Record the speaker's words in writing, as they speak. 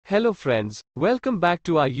Hello friends, welcome back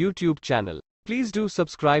to our YouTube channel. Please do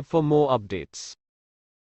subscribe for more updates.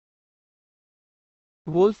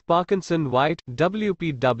 Wolff-Parkinson-White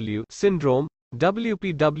 (WPW) syndrome.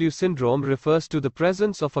 WPW syndrome refers to the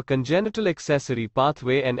presence of a congenital accessory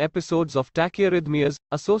pathway and episodes of tachyarrhythmias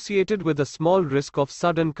associated with a small risk of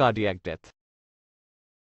sudden cardiac death.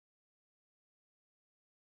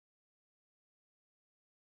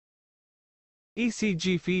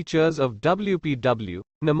 ECG features of WPW,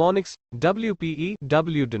 mnemonics, WPE,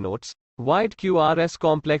 W denotes, wide QRS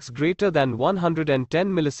complex greater than 110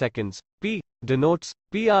 milliseconds, P, denotes,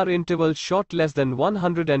 PR interval short less than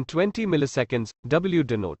 120 milliseconds, W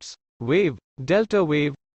denotes, wave, delta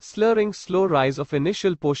wave, slurring slow rise of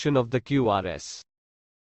initial portion of the QRS.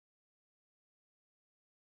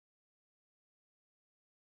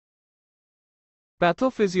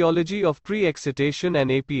 Pathophysiology of pre-excitation and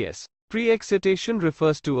APS. Pre-excitation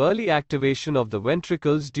refers to early activation of the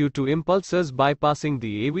ventricles due to impulses bypassing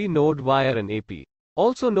the AV node via an AP.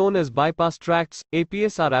 Also known as bypass tracts,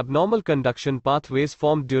 APS are abnormal conduction pathways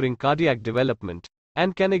formed during cardiac development,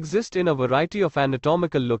 and can exist in a variety of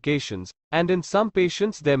anatomical locations, and in some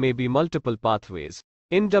patients there may be multiple pathways.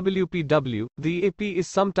 In WPW, the AP is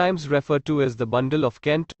sometimes referred to as the bundle of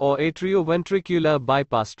Kent or atrioventricular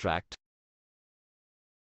bypass tract.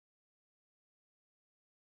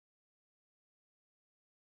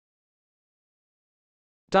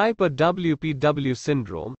 Type A WPW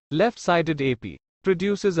syndrome, left-sided AP,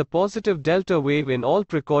 produces a positive delta wave in all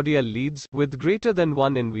precordial leads with greater than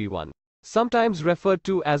 1 in V1, sometimes referred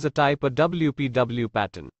to as a type A WPW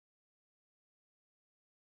pattern.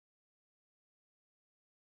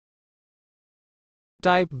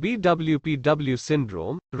 Type B WPW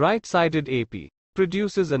syndrome, right-sided AP,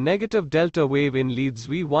 produces a negative delta wave in leads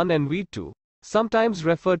V1 and V2, sometimes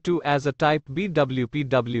referred to as a type B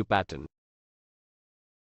WPW pattern.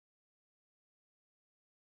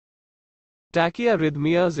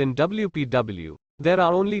 Tachyarrhythmias in WPW. There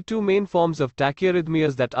are only two main forms of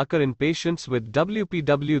tachyarrhythmias that occur in patients with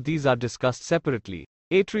WPW. These are discussed separately.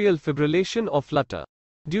 Atrial fibrillation or flutter,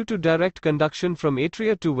 due to direct conduction from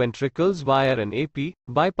atria to ventricles via an AP,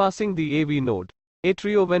 bypassing the AV node.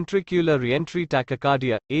 Atrioventricular reentry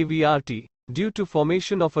tachycardia, AVRT, due to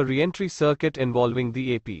formation of a reentry circuit involving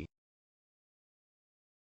the AP.